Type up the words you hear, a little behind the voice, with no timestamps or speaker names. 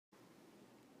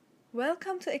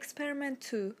Welcome to Experiment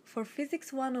 2 for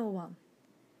Physics 101.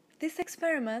 This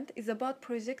experiment is about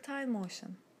projectile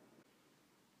motion.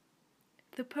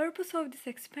 The purpose of this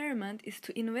experiment is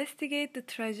to investigate the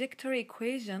trajectory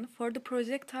equation for the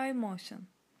projectile motion.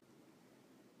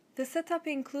 The setup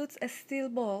includes a steel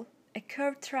ball, a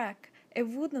curved track, a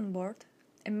wooden board,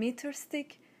 a meter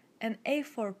stick, an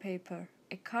A4 paper,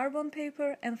 a carbon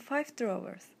paper, and 5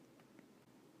 drawers.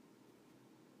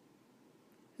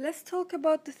 Let's talk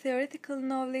about the theoretical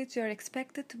knowledge you are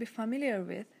expected to be familiar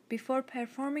with before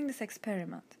performing this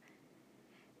experiment.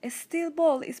 A steel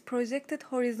ball is projected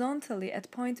horizontally at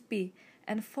point B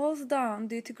and falls down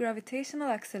due to gravitational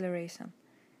acceleration.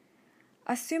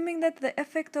 Assuming that the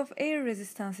effect of air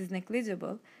resistance is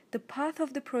negligible, the path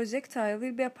of the projectile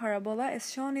will be a parabola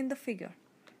as shown in the figure.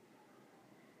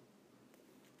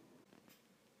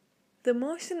 The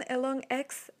motion along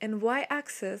x and y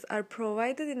axes are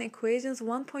provided in equations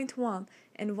 1.1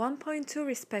 and 1.2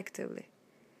 respectively.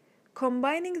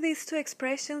 Combining these two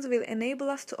expressions will enable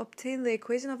us to obtain the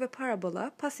equation of a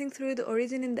parabola passing through the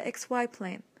origin in the xy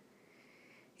plane.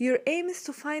 Your aim is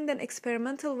to find an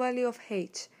experimental value of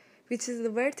h, which is the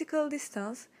vertical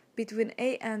distance between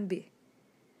A and B.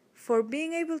 For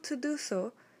being able to do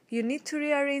so, you need to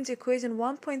rearrange equation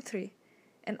 1.3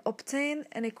 and obtain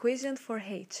an equation for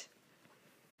h.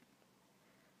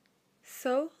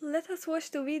 So, let us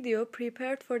watch the video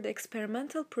prepared for the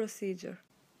experimental procedure.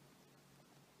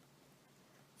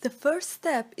 The first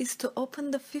step is to open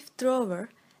the fifth drawer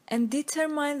and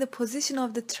determine the position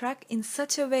of the track in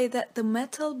such a way that the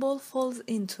metal ball falls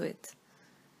into it.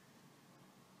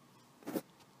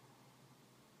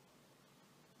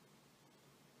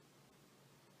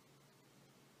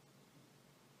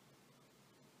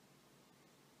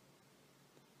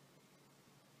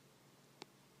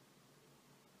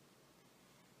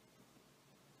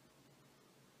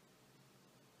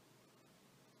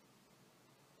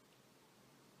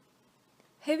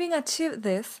 Having achieved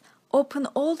this, open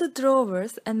all the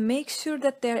drawers and make sure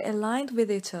that they are aligned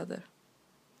with each other.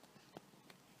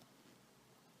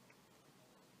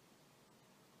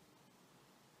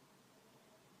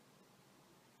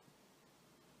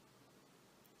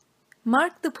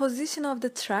 Mark the position of the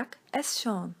track as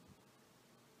shown.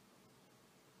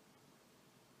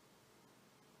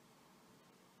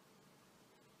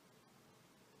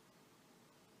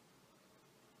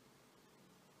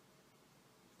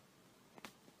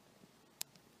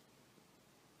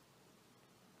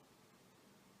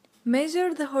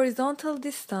 Measure the horizontal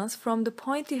distance from the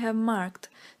point you have marked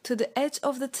to the edge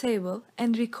of the table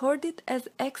and record it as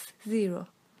x0.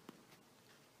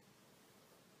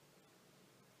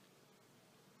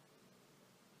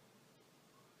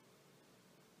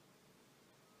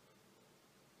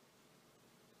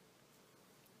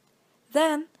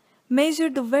 Then, measure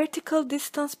the vertical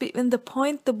distance between the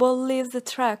point the ball leaves the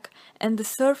track and the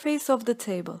surface of the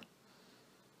table.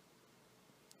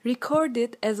 Record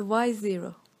it as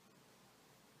y0.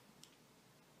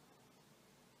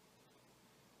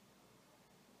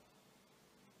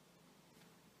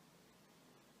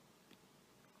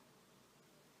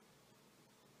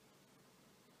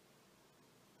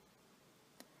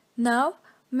 Now,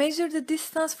 measure the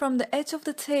distance from the edge of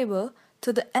the table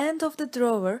to the end of the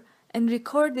drawer and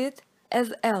record it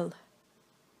as L.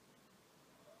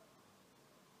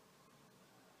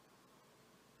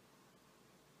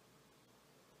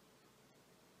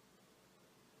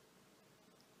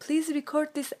 Please record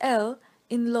this L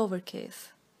in lowercase.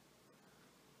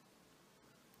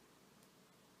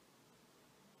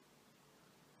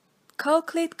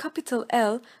 Calculate capital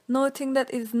L, noting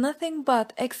that it is nothing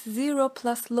but x0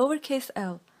 plus lowercase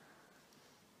l.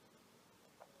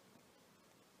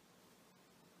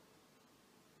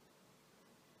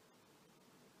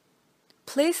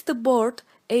 Place the board,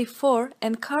 A4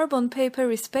 and carbon paper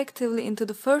respectively into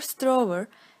the first drawer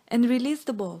and release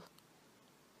the ball.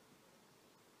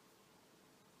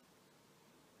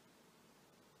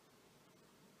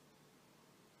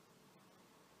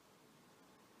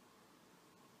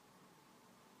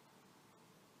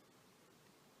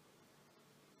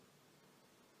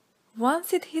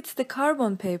 Once it hits the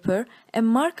carbon paper, a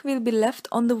mark will be left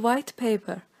on the white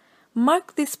paper.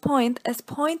 Mark this point as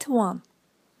point 1.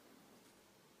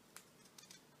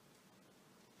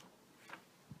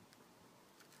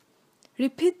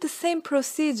 Repeat the same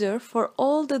procedure for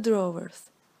all the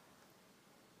drawers.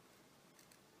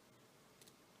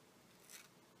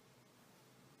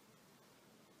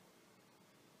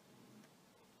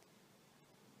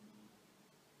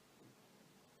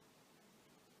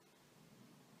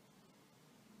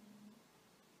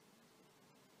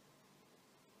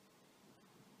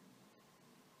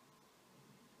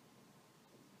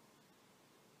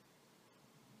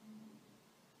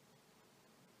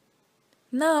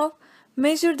 Now,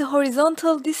 measure the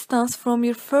horizontal distance from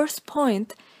your first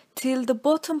point till the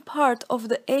bottom part of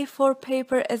the A4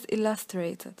 paper as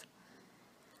illustrated.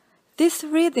 This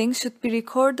reading should be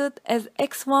recorded as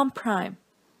x1 prime.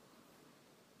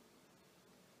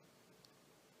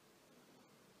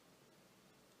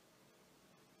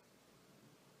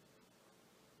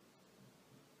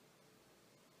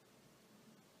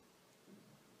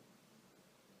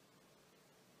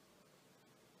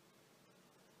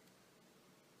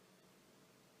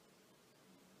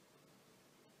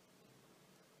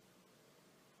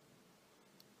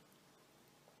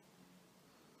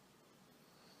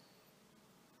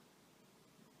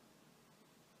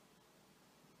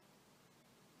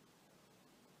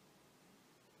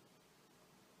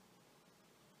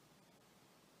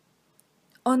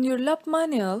 On your lab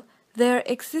manual, there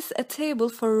exists a table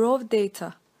for raw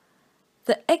data.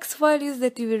 The x values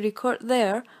that you will record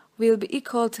there will be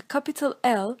equal to capital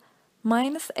L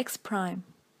minus x prime.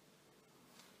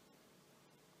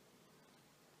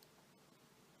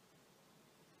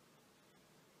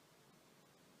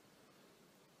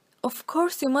 Of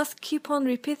course, you must keep on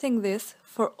repeating this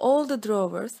for all the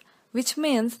drawers, which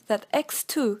means that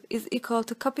x2 is equal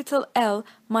to capital L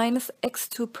minus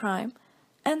x2 prime,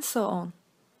 and so on.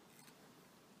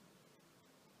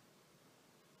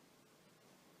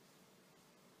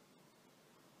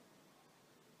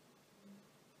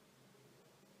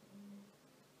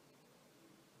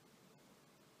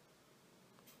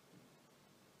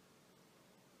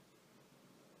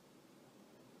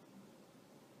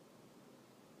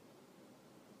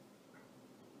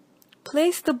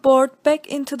 Place the board back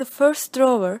into the first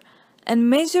drawer and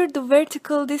measure the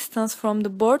vertical distance from the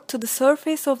board to the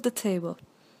surface of the table.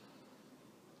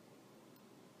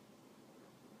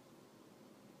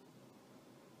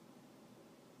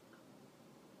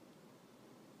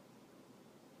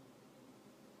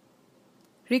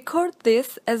 Record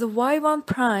this as y1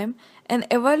 prime and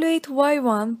evaluate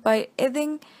y1 by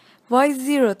adding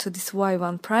y0 to this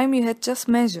y1 prime you had just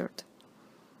measured.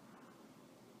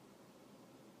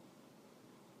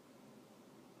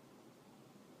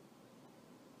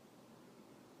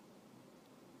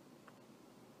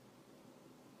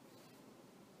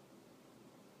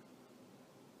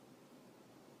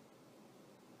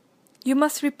 You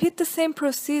must repeat the same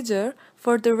procedure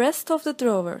for the rest of the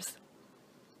drawers.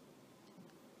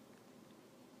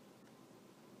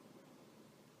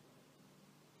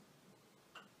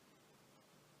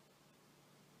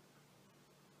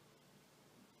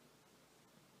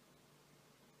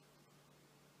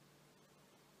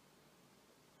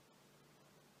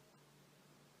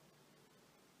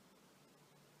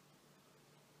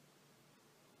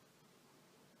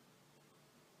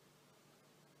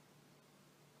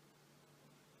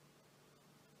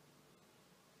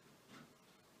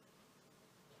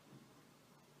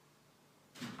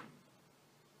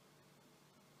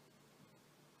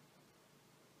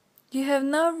 You have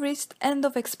now reached end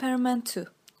of experiment 2.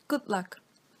 Good luck!